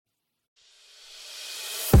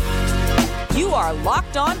are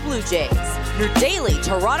Locked On Blue Jays, your daily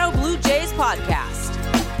Toronto Blue Jays podcast.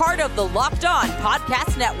 Part of the Locked On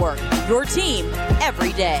Podcast Network, your team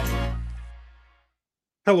every day.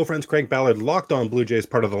 Hello, friends. Craig Ballard, Locked On Blue Jays,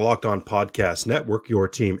 part of the Locked On Podcast Network, your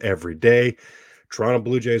team every day. Toronto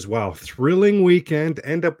Blue Jays, wow, thrilling weekend.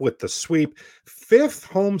 End up with the sweep. Fifth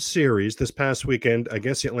home series this past weekend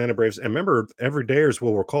against the Atlanta Braves. And remember, everydayers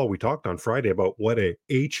will recall we talked on Friday about what a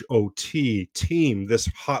HOT team this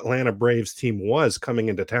hot Atlanta Braves team was coming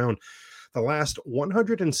into town. The last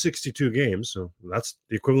 162 games, so that's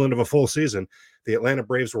the equivalent of a full season, the Atlanta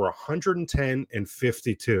Braves were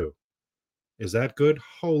 110-52. Is that good?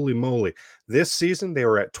 Holy moly. This season, they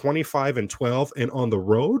were at 25-12, and on the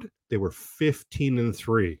road, they were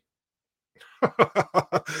 15-3.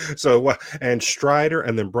 So, and Strider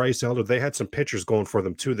and then Bryce Elder, they had some pitchers going for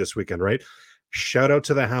them too this weekend, right? Shout out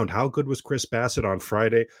to the Hound. How good was Chris Bassett on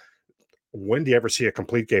Friday? When do you ever see a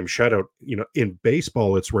complete game shutout? You know, in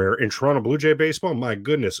baseball, it's rare. In Toronto Blue Jay baseball, my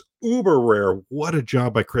goodness, uber rare. What a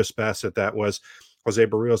job by Chris Bassett that was. Jose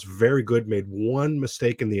Barrios, very good, made one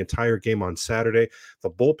mistake in the entire game on Saturday.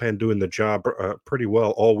 The bullpen doing the job pretty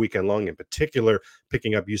well all weekend long, in particular,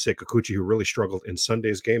 picking up Yusei Kikuchi, who really struggled in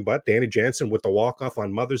Sunday's game. But Danny Jansen with the walk-off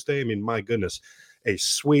on Mother's Day, I mean, my goodness, a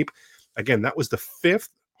sweep. Again, that was the fifth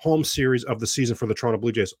home series of the season for the Toronto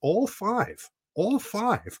Blue Jays. All five.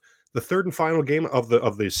 The third and final game of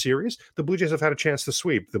the series, the Blue Jays have had a chance to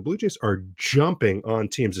sweep. The Blue Jays are jumping on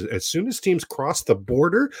teams. As soon as teams cross the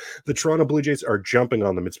border, the Toronto Blue Jays are jumping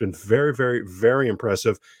on them. It's been very, very, very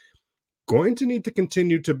impressive. Going to need to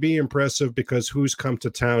continue to be impressive because who's come to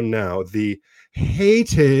town now? The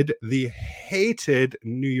hated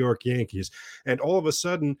New York Yankees. And all of a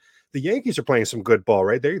sudden, the Yankees are playing some good ball,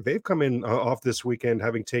 right? They've come in off this weekend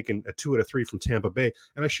having taken a 2 out of 3 from Tampa Bay.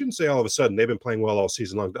 And I shouldn't say all of a sudden they've been playing well all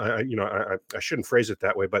season long. I shouldn't phrase it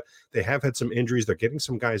that way, but they have had some injuries. They're getting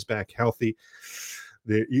some guys back healthy.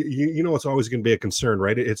 It's always going to be a concern,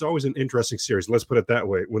 right? It's always an interesting series. Let's put it that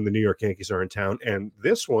way when the New York Yankees are in town. And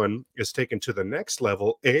this one is taken to the next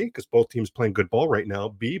level, A, because both teams playing good ball right now,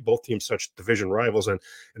 B, both teams such division rivals, and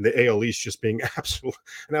the AL East just being an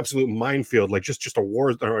absolute minefield, like just a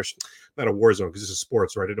war, or not a war zone because this is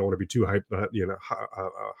sports, right? I don't want to be too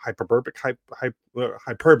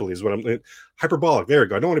hyperbole is what I'm hyperbolic. There we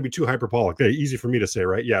go. I don't want to be too hyperbolic. Very easy for me to say,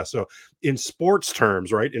 right? Yeah. So in sports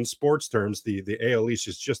terms, right? In sports terms, the AL East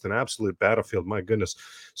is just an absolute battlefield. My goodness.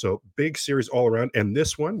 So big series all around. And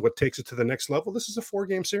this one, what takes it to the next level? This is a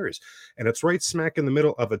 4-game series. And it's right smack in the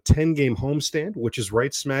middle of a 10-game homestand, which is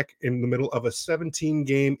right smack in the middle of a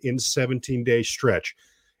 17-game in 17-day stretch.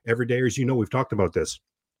 Every day, as you know, we've talked about this.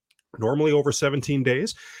 Normally over 17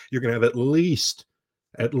 days, you're going to have at least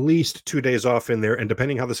 2 days off in there. And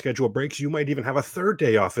depending how the schedule breaks, you might even have a third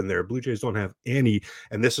day off in there. Blue Jays don't have any.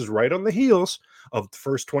 And this is right on the heels of the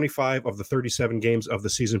first 25 of the 37 games of the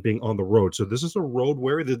season being on the road. So this is a road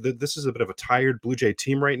where this is a bit of a tired Blue Jay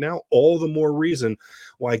team right now. All the more reason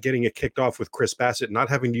why getting it kicked off with Chris Bassett, not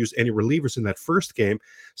having to use any relievers in that first game,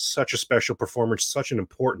 such a special performance, such an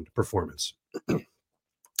important performance.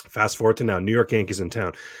 Fast forward to now, New York Yankees in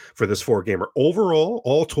town for this 4-gamer. Overall,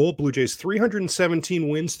 all told, Blue Jays 317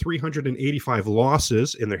 wins, 385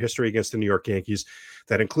 losses in their history against the New York Yankees.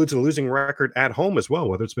 That includes a losing record at home as well,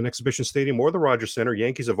 whether it's been Exhibition Stadium or the Rogers Center.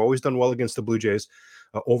 Yankees have always done well against the Blue Jays.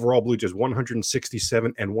 Overall, Blue Jays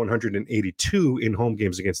 167 and 182 in home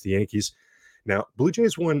games against the Yankees. Now, Blue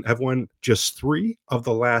Jays have won just 3 of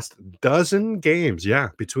the last dozen games. Yeah,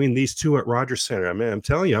 between these two at Rogers Center. I mean, I'm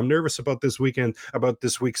telling you, I'm nervous about this weekend, about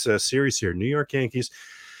this week's series here. New York Yankees,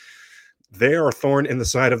 they are a thorn in the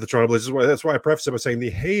side of the Toronto Blue Jays. That's why I preface it by saying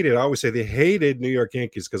I always say they hated New York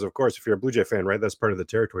Yankees because, of course, if you're a Blue Jay fan, right, that's part of the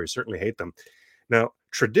territory. You certainly hate them. Now,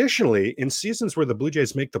 traditionally, in seasons where the Blue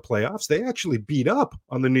Jays make the playoffs, they actually beat up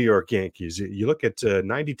on the New York Yankees. You look at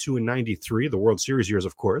 92 and 93, the World Series years,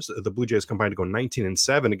 of course. The Blue Jays combined to go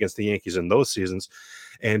 19-7 against the Yankees in those seasons.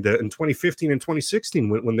 And in 2015 and 2016,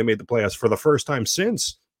 when they made the playoffs for the first time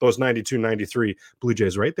since those 92-93 Blue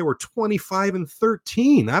Jays, right? They were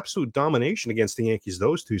 25-13, absolute domination against the Yankees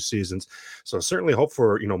those two seasons. So certainly hope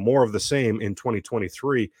for more of the same in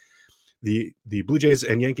 2023. The Blue Jays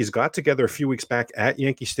and Yankees got together a few weeks back at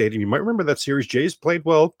Yankee Stadium. You might remember that series. Jays played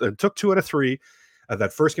well, took 2 out of 3.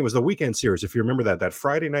 That first game was the weekend series. If you remember that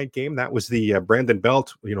Friday night game, that was the Brandon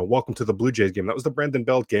Belt, welcome to the Blue Jays game. That was the Brandon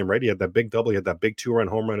Belt game, right? He had that big double. He had that big 2-run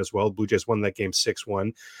home run as well. Blue Jays won that game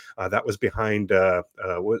 6-1. That was behind,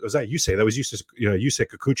 what was that? Yusei. That was Yusei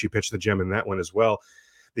Kikuchi pitched the gem in that one as well.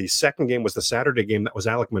 The second game was the Saturday game. That was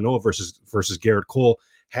Alek Manoah versus Garrett Cole.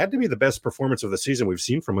 Had to be the best performance of the season we've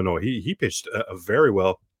seen from Manoah. He pitched very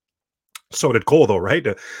well. So did Cole, though, right?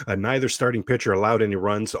 Neither starting pitcher allowed any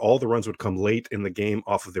runs. All the runs would come late in the game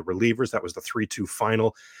off of the relievers. That was the 3-2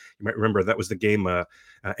 final. You might remember that was the game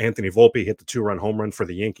Anthony Volpe hit the 2-run home run for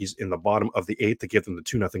the Yankees in the bottom of the eighth to give them the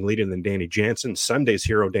 2-0 lead. And then Danny Jansen, Sunday's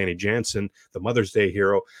hero, Danny Jansen, the Mother's Day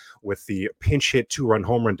hero, with the pinch hit 2-run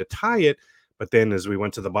home run to tie it. But then as we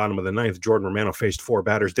went to the bottom of the ninth, Jordan Romano faced 4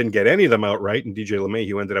 batters, didn't get any of them out right. And DJ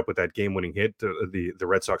LeMahieu ended up with that game-winning hit. The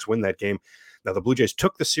Red Sox win that game. Now, the Blue Jays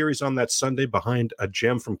took the series on that Sunday behind a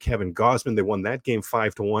gem from Kevin Gausman. They won that game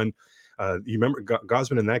 5-1. You remember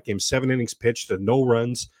Gausman in that game, 7 innings pitched, no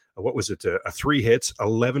runs. What was it? 3 hits,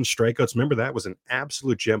 11 strikeouts. Remember, that was an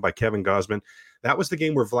absolute gem by Kevin Gausman. That was the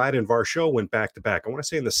game where Vlad and Varsho went back-to-back. I want to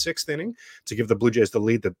say in the 6th inning to give the Blue Jays the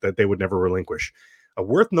lead that they would never relinquish.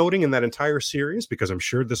 Worth noting in that entire series, because I'm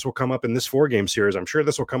sure this will come up in this 4-game series. I'm sure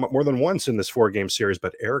this will come up more than once in this 4-game series,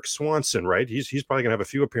 but Eric Swanson, right? He's probably going to have a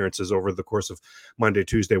few appearances over the course of Monday,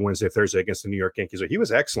 Tuesday, Wednesday, Thursday against the New York Yankees. So he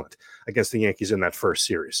was excellent against the Yankees in that first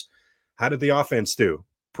series. How did the offense do?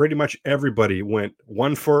 Pretty much everybody went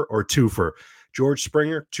 1 for or 2 for. George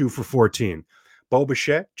Springer, 2 for 14. Bo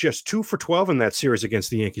Bichette, just 2 for 12 in that series against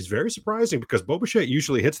the Yankees. Very surprising because Bo Bichette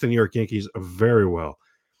usually hits the New York Yankees very well.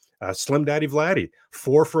 Slim Daddy Vladdy,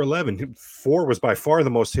 4 for 11. 4 was by far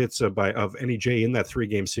the most hits of any J in that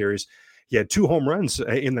 3-game series. He had 2 home runs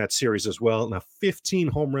in that series as well. Now, 15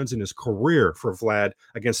 home runs in his career for Vlad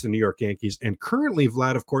against the New York Yankees. And currently,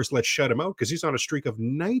 Vlad, of course, let's shut him out because he's on a streak of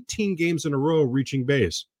 19 games in a row reaching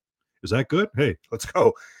base. Is that good? Hey, let's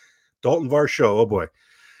go. Dalton Varsho, oh boy.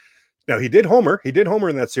 Now, he did homer. He did homer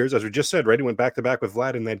in that series, as we just said, right? He went back-to-back with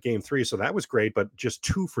Vlad in that game 3, so that was great, but just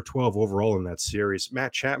 2 for 12 overall in that series.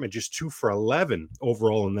 Matt Chapman, just 2 for 11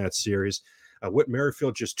 overall in that series. Whit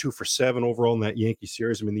Merrifield, just 2 for 7 overall in that Yankee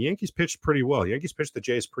series. I mean, the Yankees pitched pretty well. The Yankees pitched the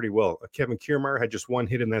Jays pretty well. Kevin Kiermaier had just 1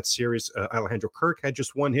 hit in that series. Alejandro Kirk had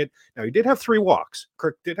just 1 hit. Now, he did have 3 walks.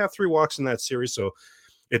 Kirk did have 3 walks in that series, so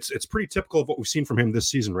it's pretty typical of what we've seen from him this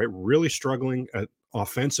season, right? Really struggling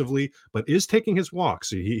offensively, but is taking his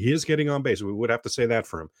walks. He is getting on base. We would have to say that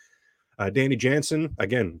for him. Danny Jansen,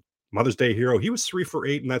 again, Mother's Day hero. He was 3 for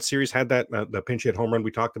 8 in that series. Had that the pinch hit home run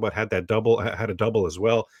we talked about. Had a double as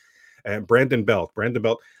well. And Brandon Belt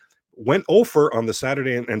went 0 for on the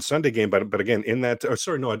Saturday and Sunday game, but again in that.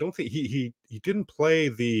 I don't think he didn't play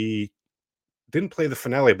the. Didn't play the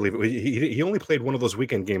finale, I believe. He only played one of those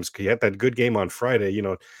weekend games. He had that good game on Friday. You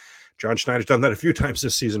know, John Schneider's done that a few times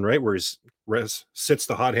this season, right? Where he's sits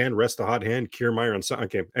the hot hand, rests the hot hand, Kiermaier on Sunday.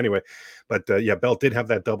 Okay, anyway. But Belt did have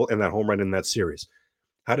that double and that home run in that series.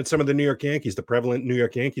 How did some of the New York Yankees, the prevalent New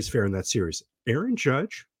York Yankees, fare in that series? Aaron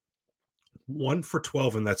Judge, 1 for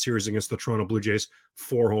 12 in that series against the Toronto Blue Jays,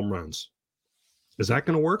 4 home runs. Is that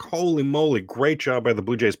going to work? Holy moly. Great job by the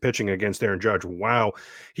Blue Jays pitching against Aaron Judge. Wow.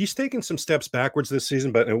 He's taken some steps backwards this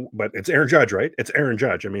season, but it's Aaron Judge, right? It's Aaron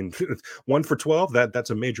Judge. I mean, 1 for 12,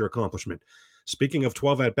 that's a major accomplishment. Speaking of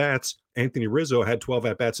 12 at-bats, Anthony Rizzo had 12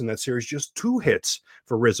 at-bats in that series, just 2 hits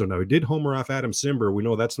for Rizzo. Now, he did homer off Adam Simber. We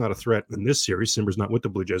know that's not a threat in this series. Simber's not with the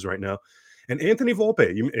Blue Jays right now. And Anthony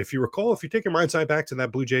Volpe, if you recall, if you take your mind's eye back to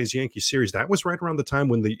that Blue Jays-Yankees series, that was right around the time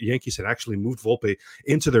when the Yankees had actually moved Volpe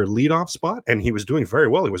into their leadoff spot, and he was doing very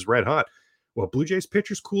well. He was red hot. Well, Blue Jays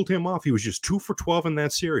pitchers cooled him off. He was just 2 for 12 in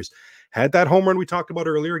that series. Had that home run we talked about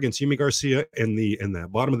earlier against Yimi Garcia in the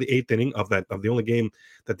bottom of the 8th inning of the only game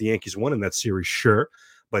that the Yankees won in that series, sure.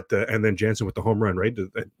 But and then Jansen with the home run, right?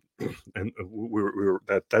 And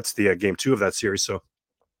that's the game 2 of that series. So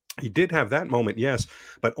he did have that moment, yes,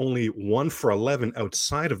 but only 1 for 11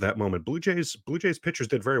 outside of that moment. Blue Jays pitchers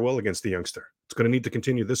did very well against the youngster. It's going to need to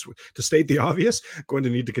continue this week. To state the obvious, going to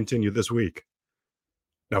need to continue this week.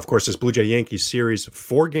 Now, of course, this Blue Jay Yankees series,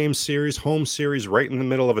 4-game series, home series, right in the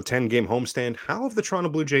middle of a 10-game homestand. How have the Toronto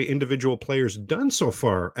Blue Jay individual players done so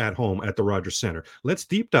far at home at the Rogers Center? Let's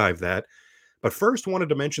deep dive that. But first, wanted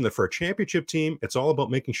to mention that for a championship team, it's all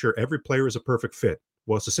about making sure every player is a perfect fit.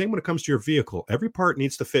 Well, it's the same when it comes to your vehicle. Every part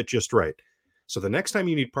needs to fit just right. So the next time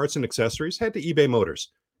you need parts and accessories, head to eBay Motors.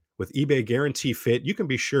 With eBay Guarantee Fit, you can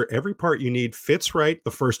be sure every part you need fits right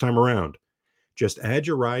the first time around. Just add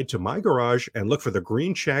your ride to My Garage and look for the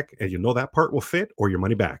green check, and you know that part will fit or your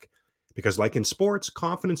money back. Because like in sports,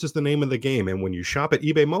 confidence is the name of the game. And when you shop at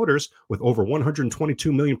eBay Motors with over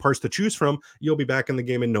 122 million parts to choose from, you'll be back in the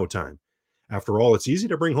game in no time. After all, it's easy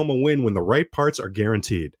to bring home a win when the right parts are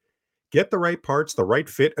guaranteed. Get the right parts, the right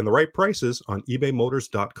fit, and the right prices on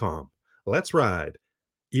ebaymotors.com. Let's ride.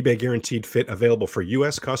 eBay Guaranteed Fit available for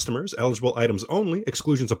U.S. customers. Eligible items only.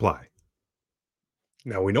 Exclusions apply.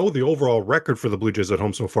 Now, we know the overall record for the Blue Jays at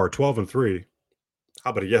home so far, 12-3.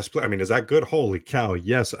 How about a yes, please? I mean, is that good? Holy cow.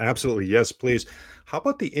 Yes, absolutely. Yes, please. How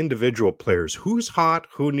about the individual players? Who's hot?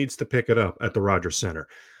 Who needs to pick it up at the Rogers Center?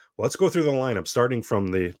 Well, let's go through the lineup, starting from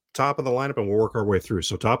the top of the lineup, and we'll work our way through.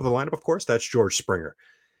 So, top of the lineup, of course, that's George Springer.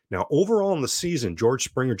 Now, overall in the season, George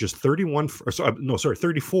Springer just 34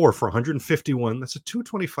 for 151. That's a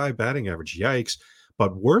 225 batting average. Yikes.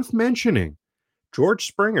 But worth mentioning, George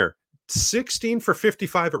Springer, 16 for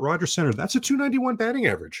 55 at Rogers Center. That's a 291 batting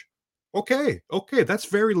average. Okay, that's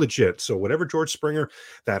very legit. So whatever George Springer,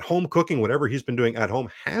 that home cooking, whatever he's been doing at home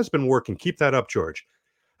has been working. Keep that up, George.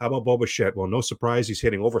 How about Bo Bichette? Well, no surprise, he's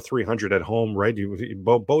hitting over 300 at home, right?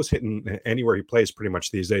 Bo's hitting anywhere he plays pretty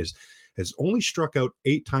much these days. Has only struck out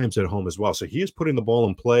 8 times at home as well. So he is putting the ball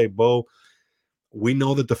in play. Bo, we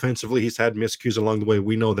know that defensively he's had miscues along the way.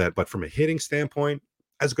 We know that. But from a hitting standpoint,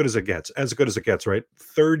 as good as it gets. As good as it gets, right?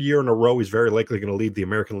 Third year in a row, he's very likely going to lead the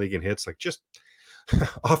American League in hits. Like, just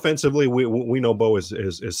offensively, we know Bo is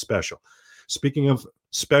special. Speaking of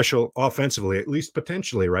special offensively, at least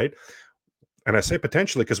potentially, right? And I say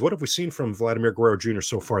potentially because what have we seen from Vladimir Guerrero Jr.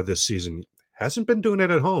 so far this season? Hasn't been doing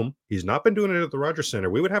it at home. He's not been doing it at the Rogers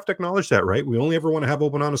Center. We would have to acknowledge that, right? We only ever want to have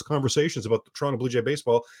open, honest conversations about the Toronto Blue Jay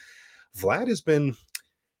baseball. Vlad has been,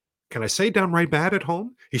 can I say, downright bad at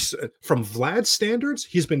home? He's from Vlad's standards,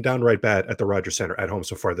 he's been downright bad at the Rogers Center at home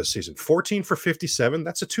so far this season. 14 for 57.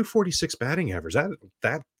 That's a 246 batting average.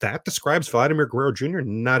 That describes Vladimir Guerrero Jr.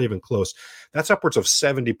 Not even close. That's upwards of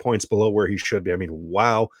 70 points below where he should be. I mean,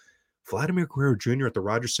 wow. Vladimir Guerrero Jr. at the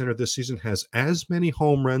Rogers Center this season has as many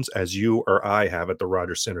home runs as you or I have at the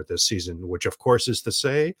Rogers Center this season, which of course is to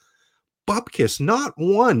say Bupkis, not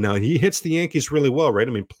one. Now, he hits the Yankees really well, right?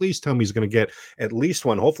 I mean, please tell me he's going to get at least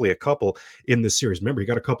one, hopefully a couple in this series. Remember, he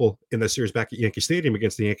got a couple in the series back at Yankee Stadium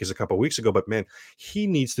against the Yankees a couple of weeks ago, but man, he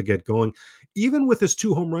needs to get going. Even with his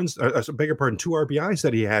 2 home runs, 2 RBIs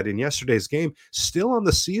that he had in yesterday's game, still on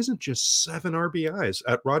the season, just 7 RBIs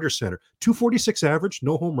at Rogers Center. 246 average,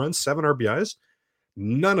 no home runs, 7 RBIs.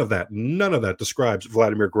 None of that describes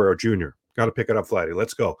Vladimir Guerrero Jr. Got to pick it up, Vladdy.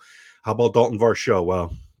 Let's go. How about Dalton Varsho?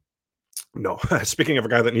 Well, no. Speaking of a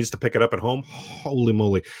guy that needs to pick it up at home, holy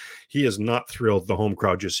moly, he has not thrilled the home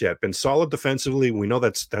crowd just yet. Been solid defensively. We know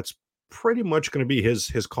that's pretty much going to be his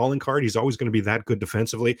calling card. He's always going to be that good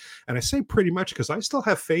defensively. And I say pretty much because I still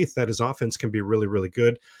have faith that his offense can be really, really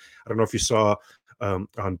good. I don't know if you saw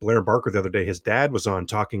on Blair Barker the other day, his dad was on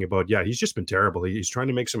talking about, yeah, he's just been terrible. He's trying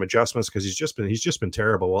to make some adjustments because he's just been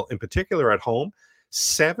terrible. Well, in particular at home,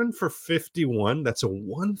 7 for 51. That's a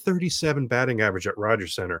 137 batting average at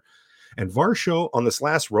Rogers Center. And Varsho on this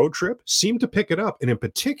last road trip seemed to pick it up, and in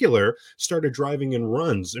particular started driving in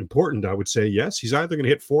runs. Important, I would say. Yes, he's either going to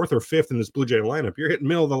hit 4th or 5th in this Blue Jay lineup. You're hitting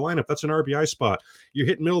middle of the lineup. That's an RBI spot. You're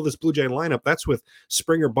hitting middle of this Blue Jay lineup. That's with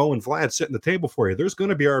Springer, Bo, and Vlad sitting the table for you. There's going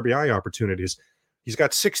to be RBI opportunities. He's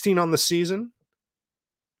got 16 on the season,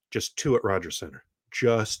 just 2 at Rogers Center.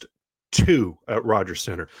 Just 2 at Rogers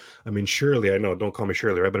Center. I mean, surely, I know, don't call me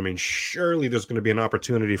Shirley, right? But I mean, surely there's going to be an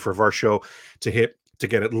opportunity for Varsho to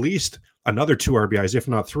get at least another 2 RBIs, if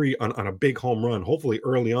not 3, on a big home run, hopefully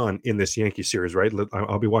early on in this Yankee series, right?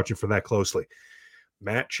 I'll be watching for that closely.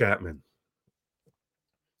 Matt Chapman.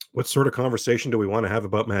 What sort of conversation do we want to have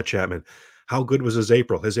about Matt Chapman? How good was his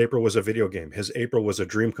April? His April was a video game. His April was a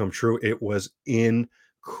dream come true. It was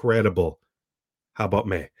incredible. How about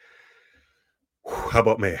May?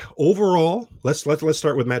 Overall, let's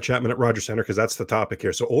start with Matt Chapman at Rogers Center because that's the topic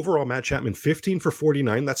here. So overall, Matt Chapman, 15 for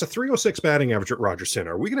 49. That's a 306 batting average at Rogers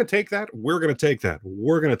Center. Are we going to take that? We're going to take that.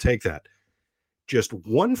 We're going to take that. Just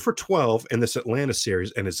 1 for 12 in this Atlanta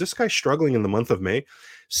series. And is this guy struggling in the month of May?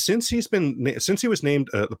 Since he was named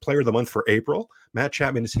the player of the month for April, Matt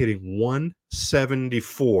Chapman is hitting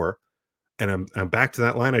 174. And I'm back to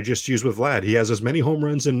that line I just used with Vlad. He has as many home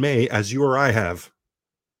runs in May as you or I have.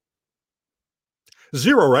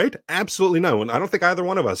 0, right? Absolutely no. And I don't think either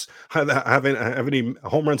one of us have any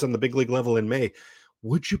home runs on the big league level in May.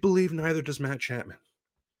 Would you believe neither does Matt Chapman?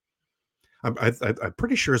 I'm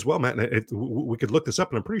pretty sure as well, Matt. We could look this up,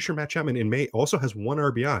 and I'm pretty sure Matt Chapman in May also has 1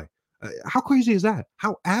 RBI. How crazy is that?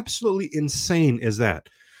 How absolutely insane is that?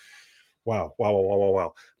 Wow.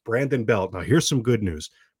 Brandon Belt. Now, here's some good news.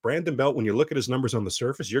 Brandon Belt, when you look at his numbers on the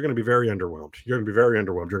surface, you're going to be very underwhelmed. You're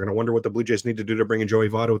going to wonder what the Blue Jays need to do to bring in Joey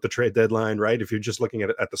Votto at the trade deadline, right? If you're just looking at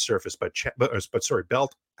it at the surface. But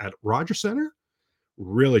Belt at Rogers Center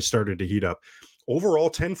really started to heat up. Overall,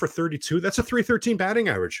 10 for 32. That's a 313 batting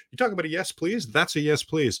average. You talk about a yes, please? That's a yes,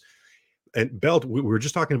 please. And Belt, we were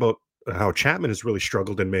just talking about how Chapman has really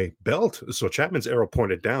struggled in May. So Chapman's arrow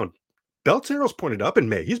pointed down. Belt's arrow's pointed up in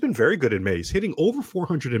May. He's been very good in May. He's hitting over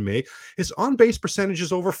 400 in May. His on-base percentage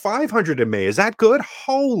is over 500 in May. Is that good?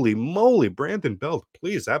 Holy moly, Brandon Belt,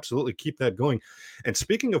 please absolutely keep that going. And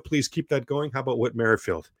speaking of please keep that going, how about Whit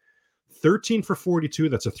Merrifield? 13 for 42.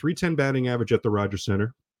 That's a 310 batting average at the Rogers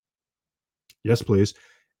Center. Yes, please.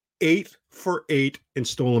 8 for 8 in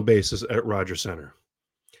stolen bases at Rogers Center.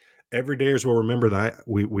 Everydayers will remember that.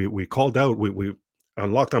 We called out, we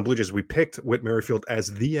on Locked On Blue Jays, we picked Whit Merrifield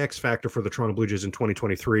as the X factor for the Toronto Blue Jays in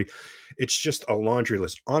 2023. It's just a laundry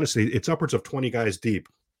list. Honestly, it's upwards of 20 guys deep.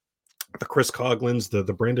 The Chris Coglins,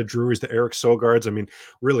 the Brandon Drurys, the Eric Sogards. I mean,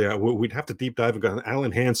 really, we'd have to deep dive and go.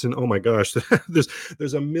 Alan Hansen. Oh my gosh,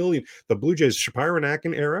 there's a million. The Blue Jays Shapiro and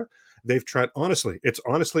Akin era. They've tried, honestly, it's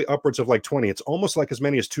honestly upwards of like 20. It's almost like as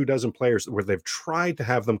many as 24 players where they've tried to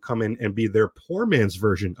have them come in and be their poor man's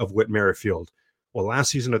version of Whit Merrifield. Well, last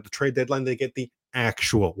season at the trade deadline, they get the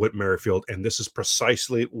actual Whit Merrifield, and this is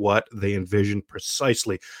precisely what they envisioned,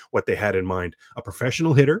 precisely what they had in mind. A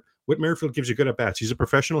professional hitter. Whit Merrifield gives you good at-bats. He's a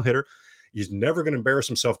professional hitter. He's never going to embarrass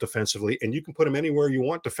himself defensively, and you can put him anywhere you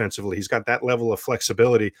want defensively. He's got that level of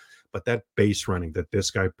flexibility, but that base running that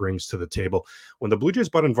this guy brings to the table. When the Blue Jays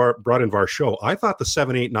brought in Varsho, I thought the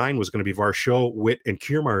 7-8-9 was going to be Varsho, Witt, and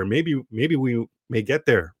Kiermaier. Maybe we may get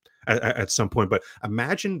there at some point, but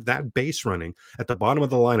imagine that base running at the bottom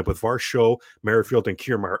of the lineup with Varsho, Merrifield, and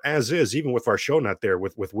Kiermaier, as is, even with Varsho not there,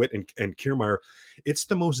 with Witt and Kiermaier. It's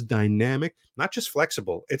the most dynamic, not just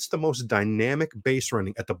flexible, it's the most dynamic base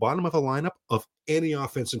running at the bottom of the lineup of any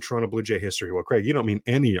offense in Toronto Blue Jay history. Well, Craig, you don't mean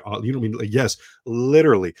any, you don't mean, yes,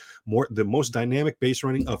 literally the most dynamic base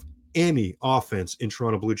running of any offense in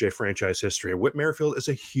Toronto Blue Jay franchise history. And Whit Merrifield is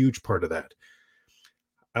a huge part of that.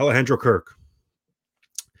 Alejandro Kirk,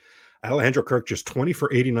 just 20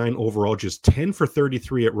 for 89 overall, just 10 for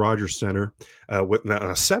 33 at Rogers Center with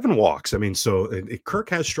 7 walks. I mean, so Kirk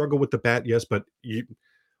has struggled with the bat, yes, but you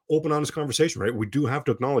open honest conversation, right? We do have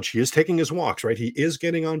to acknowledge he is taking his walks, right? He is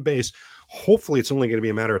getting on base. Hopefully it's only going to be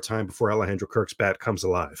a matter of time before Alejandro Kirk's bat comes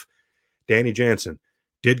alive. Danny Jansen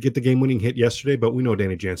did get the game-winning hit yesterday, but we know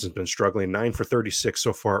Danny Jansen's been struggling. 9 for 36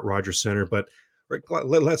 so far at Rogers Center, but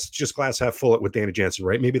let's just glass half full it with Danny Jansen,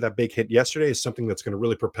 right? Maybe that big hit yesterday is something that's going to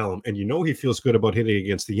really propel him. And you know he feels good about hitting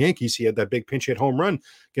against the Yankees. He had that big pinch hit home run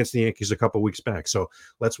against the Yankees a couple weeks back. So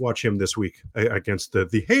let's watch him this week against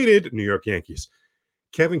the hated New York Yankees.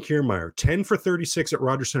 Kevin Kiermaier, 10 for 36 at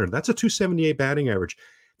Rogers Center. That's a 278 batting average.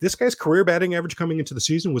 This guy's career batting average coming into the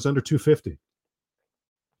season was under 250.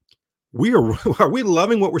 Are we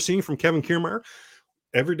loving what we're seeing from Kevin Kiermaier?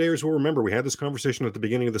 Everydayers will remember we had this conversation at the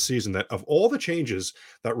beginning of the season that of all the changes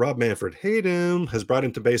that Rob Manfred, has brought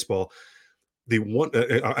into baseball,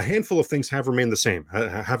 a handful of things have remained the same,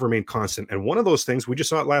 have remained constant. And one of those things, we just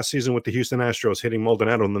saw it last season with the Houston Astros hitting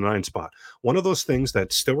Maldonado in the 9 spot. One of those things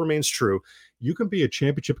that still remains true, you can be a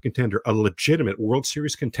championship contender, a legitimate World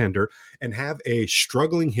Series contender, and have a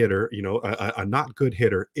struggling hitter, a not good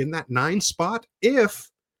hitter in that 9 spot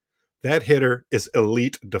if that hitter is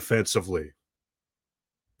elite defensively.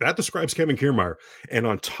 That describes Kevin Kiermaier. And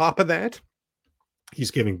on top of that, he's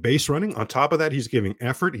giving base running. On top of that, he's giving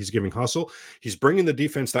effort. He's giving hustle. He's bringing the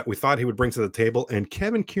defense that we thought he would bring to the table. And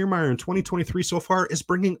Kevin Kiermaier in 2023 so far is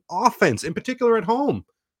bringing offense, in particular at home.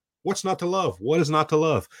 What's not to love? What is not to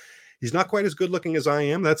love? He's not quite as good looking as I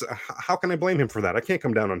am. How can I blame him for that? I can't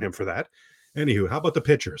come down on him for that. Anywho, how about the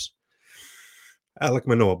pitchers? Alek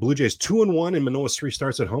Manoah, Blue Jays 2-1 in Manoah's 3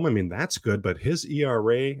 starts at home. I mean, that's good, but his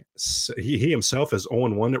ERA, he himself is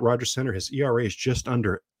 0-1 at Rogers Center. His ERA is just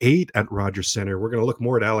under 8 at Rogers Center. We're going to look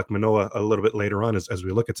more at Alek Manoah a little bit later on as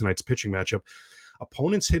we look at tonight's pitching matchup.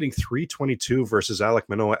 Opponents hitting 322 versus Alek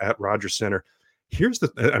Manoah at Rogers Center.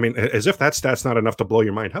 As if that stat's not enough to blow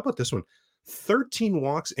your mind. How about this one? 13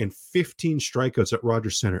 walks and 15 strikeouts at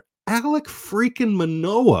Rogers Center. Alek freaking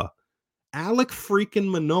Manoah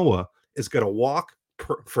is going to walk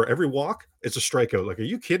for every walk. It's a strikeout. Like, are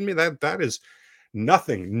you kidding me? That is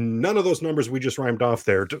nothing. None of those numbers we just rhymed off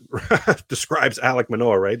there describes Alek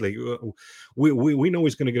Manoah, right? Like, we know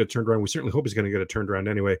he's going to get it turned around. We certainly hope he's going to get it turned around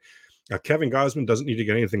anyway. Kevin Gausman doesn't need to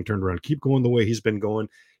get anything turned around. Keep going the way he's been going.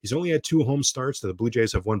 He's only had 2 home starts. The Blue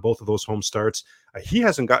Jays have won both of those home starts. He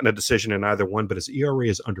hasn't gotten a decision in either one, but his ERA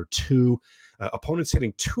is under 2. Opponents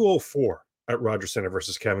hitting 204 at Rogers Center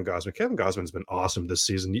versus Kevin Gausman. Kevin Gausman's been awesome this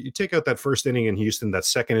season. You take out that first inning in Houston, that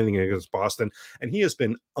second inning against Boston, and he has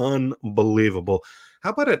been unbelievable. How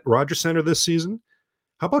about at Rogers Center this season?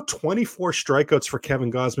 How about 24 strikeouts for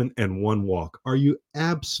Kevin Gausman and 1 walk? Are you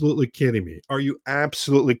absolutely kidding me?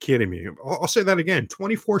 I'll say that again.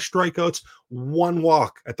 24 strikeouts, 1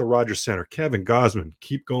 walk at the Rogers Center. Kevin Gausman,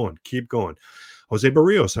 keep going. Jose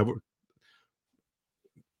Barrios,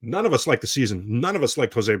 None of us like the season. None of us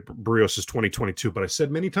liked Jose Barrios' 2022, but I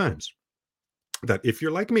said many times that if you're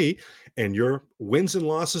like me and your wins and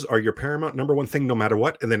losses are your paramount number one thing no matter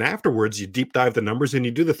what, and then afterwards you deep dive the numbers and you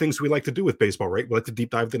do the things we like to do with baseball, right? We like to deep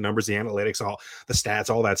dive the numbers, the analytics, all the stats,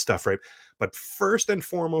 all that stuff, right? But first and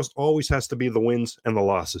foremost always has to be the wins and the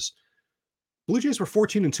losses. Blue Jays were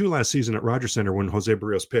 14-2 last season at Rogers Center when Jose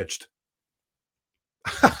Barrios pitched.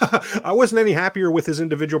 I wasn't any happier with his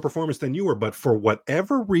individual performance than you were, but for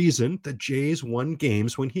whatever reason, the Jays won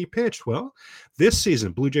games when he pitched. Well, this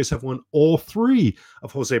season, Blue Jays have won all 3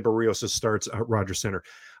 of Jose Barrios' starts at Rogers Center.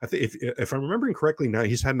 I think if I'm remembering correctly, now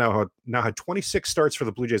he's had 26 starts for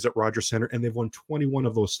the Blue Jays at Rogers Center, and they've won 21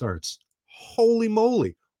 of those starts. Holy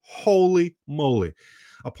moly! Holy moly!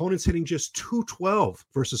 Opponents hitting just 212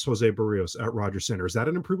 versus Jose Barrios at Rogers Center. Is that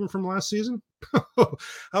an improvement from last season? How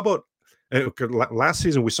about last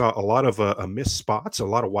season, we saw a lot of missed spots, a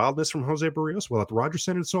lot of wildness from Jose Barrios. Well, at the Rogers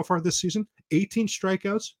Center so far this season, 18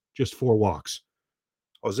 strikeouts, just 4 walks.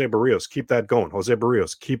 Jose Barrios, keep that going. Jose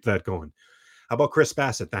Barrios, keep that going. How about Chris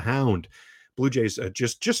Bassett, the Hound? Blue Jays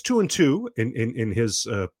just 2-2 in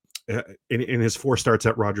his 4 starts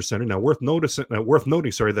at Rogers Center. Now, worth noting,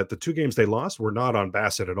 that the 2 games they lost were not on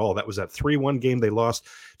Bassett at all. That was that 3-1 game they lost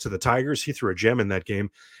to the Tigers. He threw a gem in that game,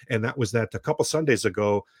 and that was that a couple Sundays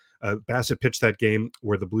ago. Bassett pitched that game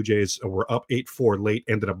where the Blue Jays were up 8-4 late,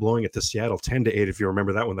 ended up blowing it to Seattle 10-8. If you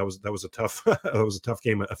remember that one, that was a tough that was a tough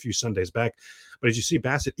game a few Sundays back. But as you see,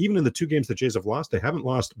 Bassett, even in the 2 games the Jays have lost, they haven't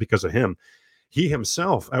lost because of him. He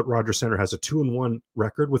himself at Rogers Center has a 2-1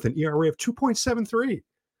 record with an ERA of 2.73.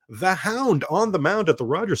 The Hound on the mound at the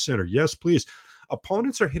Rogers Center. Yes, please.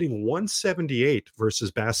 Opponents are hitting 178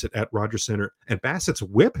 versus Bassett at Rogers Center, and Bassett's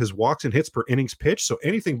whip, his walks and hits per innings pitched, so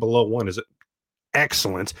anything below 1 is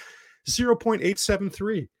excellent.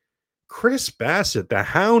 0.873. Chris Bassett, the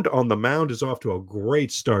Hound on the mound, is off to a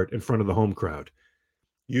great start in front of the home crowd.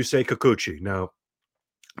 Yusei Kikuchi. Now,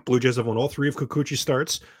 Blue Jays have won all 3 of Kikuchi's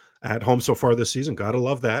starts at home so far this season. Gotta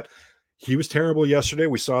love that. He was terrible yesterday.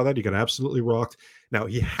 We saw that. He got absolutely rocked. Now,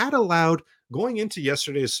 he had allowed, going into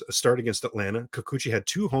yesterday's start against Atlanta, Kikuchi had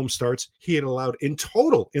 2 home starts. He had allowed in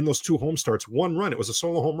total in those 2 home starts 1 run. It was a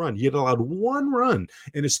solo home run. He had allowed 1 run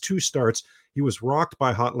in his 2 starts. He was rocked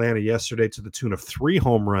by Atlanta yesterday to the tune of 3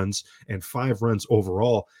 home runs and 5 runs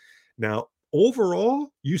overall. Now,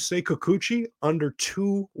 overall, Yusei Kikuchi under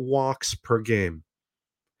 2 walks per game.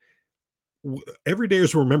 Every day,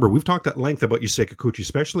 as we remember, we've talked at length about Yusei Kikuchi,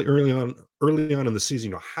 especially early on in the season.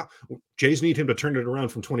 You know, how Jays need him to turn it around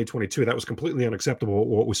from 2022. That was completely unacceptable,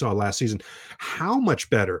 what we saw last season. How much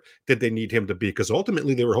better did they need him to be? Because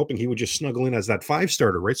ultimately they were hoping he would just snuggle in as that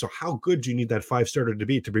 5-starter, right? So how good do you need that 5-starter to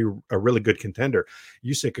be a really good contender?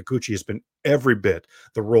 Yusei Kikuchi has been every bit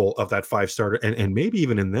the role of that 5-starter, and maybe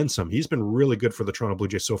even in then some. He's been really good for the Toronto Blue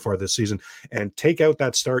Jays so far this season. And take out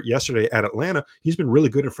that start yesterday at Atlanta, he's been really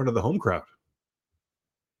good in front of the home crowd.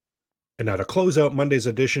 And now to close out Monday's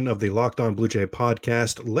edition of the Locked On Blue Jay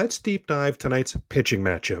podcast, let's deep dive tonight's pitching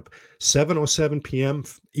matchup. 7:07 p.m.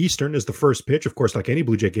 Eastern is the first pitch. Of course, like any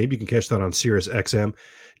Blue Jay game, you can catch that on Sirius XM.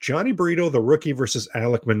 Johnny Brito, the rookie, versus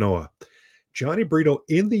Alek Manoah. Johnny Brito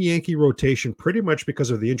in the Yankee rotation pretty much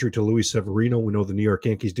because of the injury to Luis Severino. We know the New York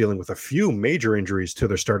Yankees dealing with a few major injuries to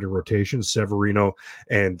their starting rotation, Severino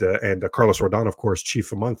and Carlos Rodon, of course,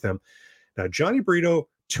 chief among them. Now, Johnny Brito,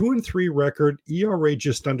 2-3 record, ERA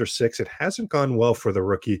just under 6. It hasn't gone well for the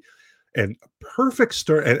rookie. And perfect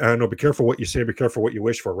start. And I know, be careful what you say, be careful what you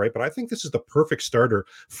wish for, right? But I think this is the perfect starter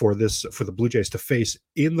for the Blue Jays to face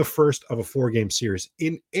in the first of a 4-game series.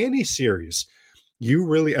 In any series, you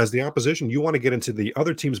really, as the opposition, you want to get into the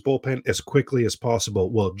other team's bullpen as quickly as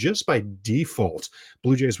possible. Well, just by default,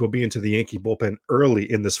 Blue Jays will be into the Yankee bullpen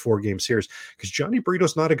early in this 4-game series because Johnny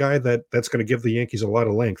Brito's not a guy that's going to give the Yankees a lot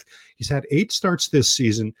of length. He's had 8 starts this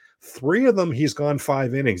season. 3 of them, he's gone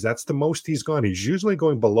 5 innings. That's the most he's gone. He's usually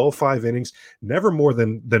going below 5 innings, never more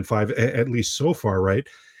than 5, at least so far, right?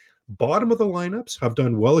 Bottom of the lineups have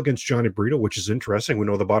done well against Johnny Brito, which is interesting. We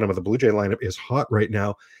know the bottom of the Blue Jay lineup is hot right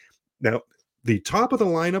now. Now, the top of the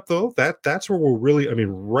lineup, though, that's where we're really,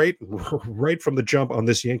 right from the jump on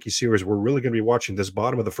this Yankee series, we're really going to be watching this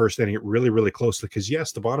bottom of the first inning really, really closely. Because,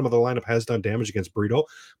 yes, the bottom of the lineup has done damage against Brito,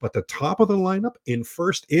 but the top of the lineup in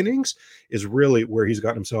first innings is really where he's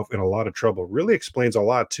gotten himself in a lot of trouble. Really explains a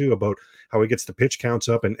lot, too, about how he gets the pitch counts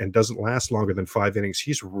up and doesn't last longer than 5 innings.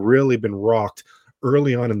 He's really been rocked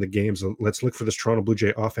early on in the games. Let's look for this Toronto Blue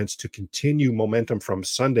Jay offense to continue momentum from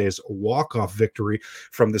Sunday's walk-off victory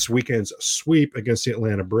from this weekend's sweep against the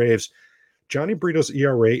Atlanta Braves. Johnny Brito's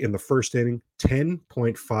ERA in the first inning,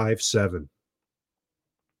 10.57.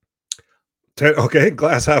 Okay,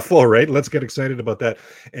 glass half full, right? Let's get excited about that.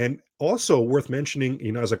 And also worth mentioning,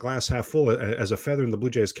 as a glass half full, as a feather in the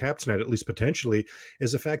Blue Jays cap tonight, at least potentially,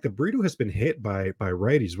 is the fact that Brito has been hit by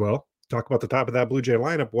righties. Well, talk about the top of that Blue Jay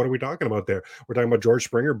lineup. What are we talking about there? We're talking about George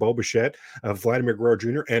Springer, Bo Bichette, Vladimir Guerrero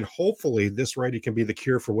Jr., and hopefully this righty can be the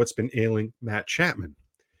cure for what's been ailing Matt Chapman.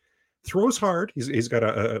 Throws hard. He's got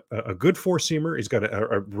a good four-seamer. He's got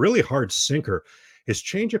a really hard sinker. His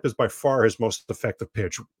changeup is by far his most effective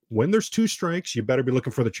pitch. When there's two strikes, you better be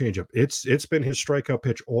looking for the changeup. It's been his strikeout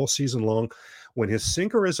pitch all season long. When his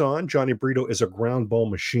sinker is on, Johnny Brito is a ground ball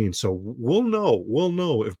machine. So we'll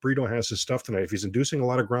know if Brito has his stuff tonight. If he's inducing a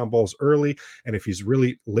lot of ground balls early, and if he's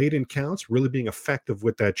really late in counts, really being effective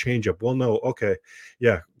with that changeup, we'll know. Okay,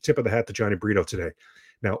 yeah, tip of the hat to Johnny Brito today.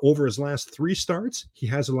 Now, over his last 3 starts, he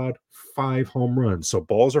has allowed 5 home runs. So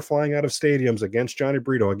balls are flying out of stadiums against Johnny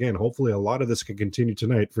Brito. Again, hopefully a lot of this can continue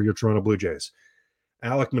tonight for your Toronto Blue Jays.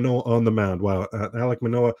 Alek Manoah on the mound. Wow, Alek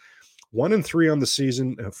Manoah, 1-3 on the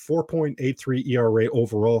season, 4.83 ERA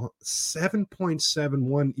overall,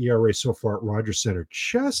 7.71 ERA so far at Rogers Center.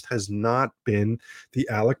 Just has not been the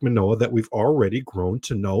Alek Manoah that we've already grown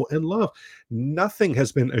to know and love. Nothing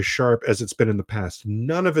has been as sharp as it's been in the past.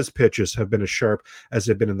 None of his pitches have been as sharp as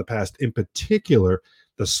they've been in the past. In particular,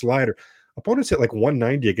 the slider. Opponents hit like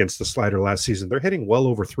 190 against the slider last season. They're hitting well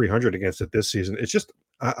over 300 against it this season. It's just,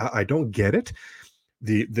 I don't get it.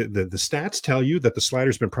 The stats tell you that the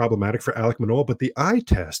slider's been problematic for Alek Manoah, but the eye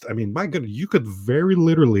test, I mean, my goodness, you could very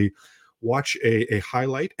literally watch a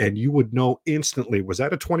highlight and you would know instantly, was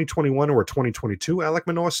that a 2021 or a 2022 Alek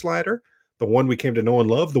Manoah slider? The one we came to know and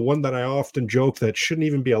love, the one that I often joke that shouldn't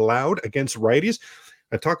even be allowed against righties.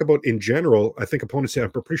 I talk about in general, I think opponents say, I'm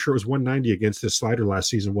pretty sure it was 190 against this slider last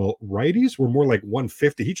season. Well, righties were more like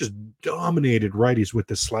 150. He just dominated righties with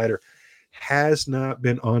this slider. Has not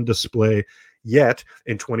been on display yet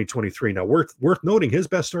in 2023. Now, worth noting, his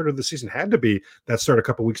best start of the season had to be that start a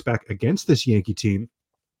couple weeks back against this Yankee team.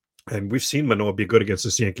 And we've seen Manoah be good against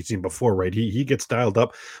this Yankee team before, right? He gets dialed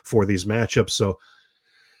up for these matchups. So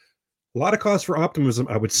a lot of cause for optimism,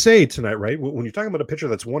 I would say, tonight, right? When you're talking about a pitcher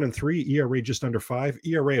that's 1-3, ERA just under 5,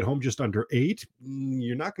 ERA at home just under 8,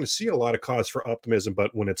 you're not going to see a lot of cause for optimism.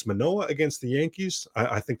 But when it's Manoah against the Yankees,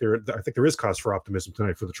 I think there is cause for optimism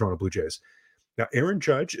tonight for the Toronto Blue Jays. Now, Aaron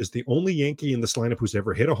Judge is the only Yankee in this lineup who's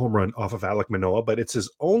ever hit a home run off of Alek Manoah, but it's his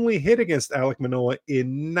only hit against Alek Manoah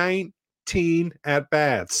in 19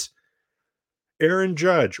 at-bats. Aaron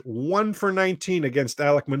Judge, 1 for 19 against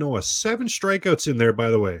Alek Manoah. 7 strikeouts in there, by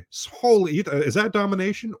the way. Holy, is that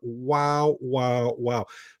domination? Wow, wow, wow.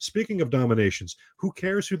 Speaking of dominations, who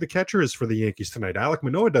cares who the catcher is for the Yankees tonight? Alek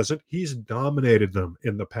Manoah doesn't. He's dominated them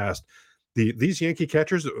in the past. These Yankee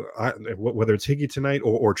catchers, whether it's Higgy tonight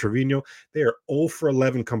or Trevino, they are 0 for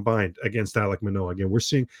 11 combined against Alek Manoah. Again, we're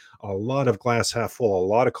seeing a lot of glass half full, a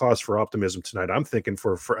lot of cause for optimism tonight. I'm thinking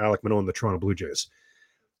for Alek Manoah and the Toronto Blue Jays.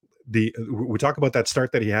 We talk about that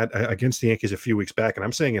start that he had against the Yankees a few weeks back, and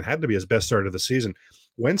I'm saying it had to be his best start of the season.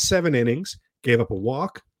 Went 7 innings, gave up a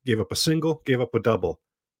walk, gave up a single, gave up a double.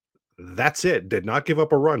 That's it. Did not give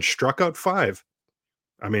up a run. Struck out 5.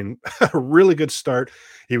 I mean, a really good start.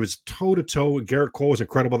 He was toe-to-toe. Garrett Cole was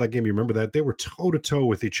incredible that game. You remember that? They were toe-to-toe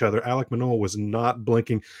with each other. Alek Manoah was not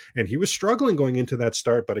blinking, and he was struggling going into that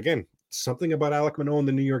start. But again, something about Alek Manoah and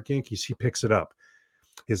the New York Yankees, he picks it up.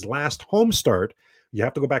 His last home start, you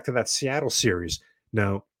have to go back to that Seattle series.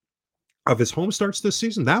 Now, of his home starts this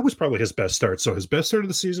season, that was probably his best start. So his best start of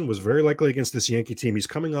the season was very likely against this Yankee team. He's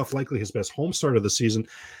coming off likely his best home start of the season.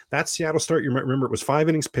 That Seattle start, you might remember, it was 5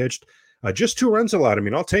 innings pitched. Just 2 runs allowed. I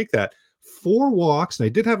mean, I'll take that. 4 walks.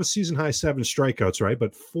 They did have a season-high 7 strikeouts, right?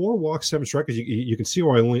 But 4 walks, 7 strikeouts. You can see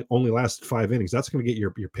why only lasted 5 innings. That's going to get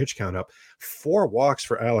your pitch count up. 4 walks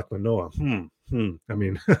for Alek Manoah. I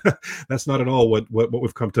mean, that's not at all what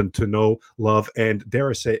we've come to know, love, and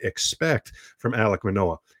dare I say, expect from Alek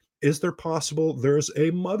Manoah. Is there possible there's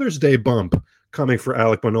a Mother's Day bump coming for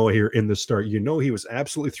Alek Manoah here in this start? You know, he was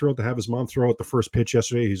absolutely thrilled to have his mom throw out the first pitch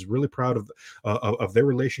yesterday. He's really proud of their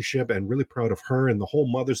relationship and really proud of her and the whole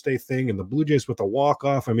Mother's Day thing and the Blue Jays with the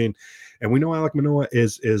walk-off. I mean, and we know Alek Manoah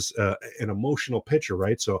is an emotional pitcher,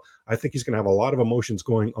 right? So I think he's going to have a lot of emotions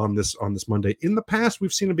going on this Monday. In the past,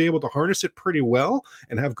 we've seen him be able to harness it pretty well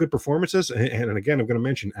and have good performances. And again, I'm going to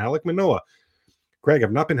mention Alek Manoah. Greg,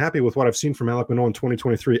 I've not been happy with what I've seen from Alek Manoah in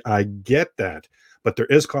 2023. I get that. But there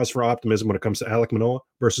is cause for optimism when it comes to Alek Manoah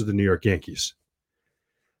versus the New York Yankees.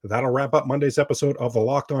 That'll wrap up Monday's episode of the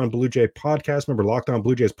Locked On Blue Jay podcast. Remember, Locked On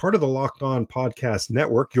Blue Jay is part of the Locked On Podcast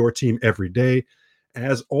Network, your team every day.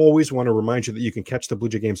 As always, want to remind you that you can catch the Blue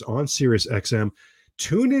Jay games on Sirius XM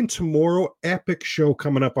Tune in tomorrow. Epic show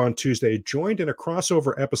coming up on Tuesday, joined in a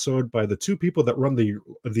crossover episode by the two people that run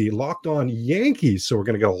the Locked On Yankees. So we're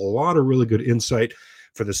going to get a lot of really good insight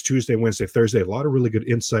for this Tuesday, Wednesday, Thursday. A lot of really good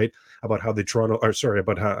insight about how how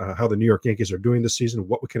the New York Yankees are doing this season,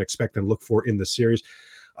 what we can expect and look for in the series.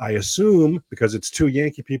 I assume, because it's two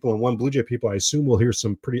Yankee people and one Blue Jay people, I assume we'll hear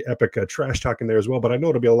some pretty epic trash talk in there as well. But I know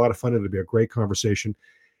it'll be a lot of fun. It'll be a great conversation.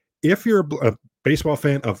 If you're a baseball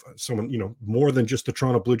fan of someone, more than just the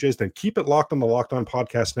Toronto Blue Jays, then keep it locked on the Locked On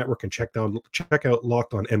Podcast Network and check out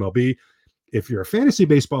Locked On MLB. If you're a fantasy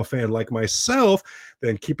baseball fan like myself,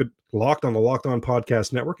 then keep it locked on the Locked On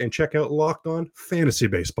Podcast Network and check out Locked On Fantasy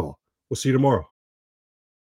Baseball. We'll see you tomorrow.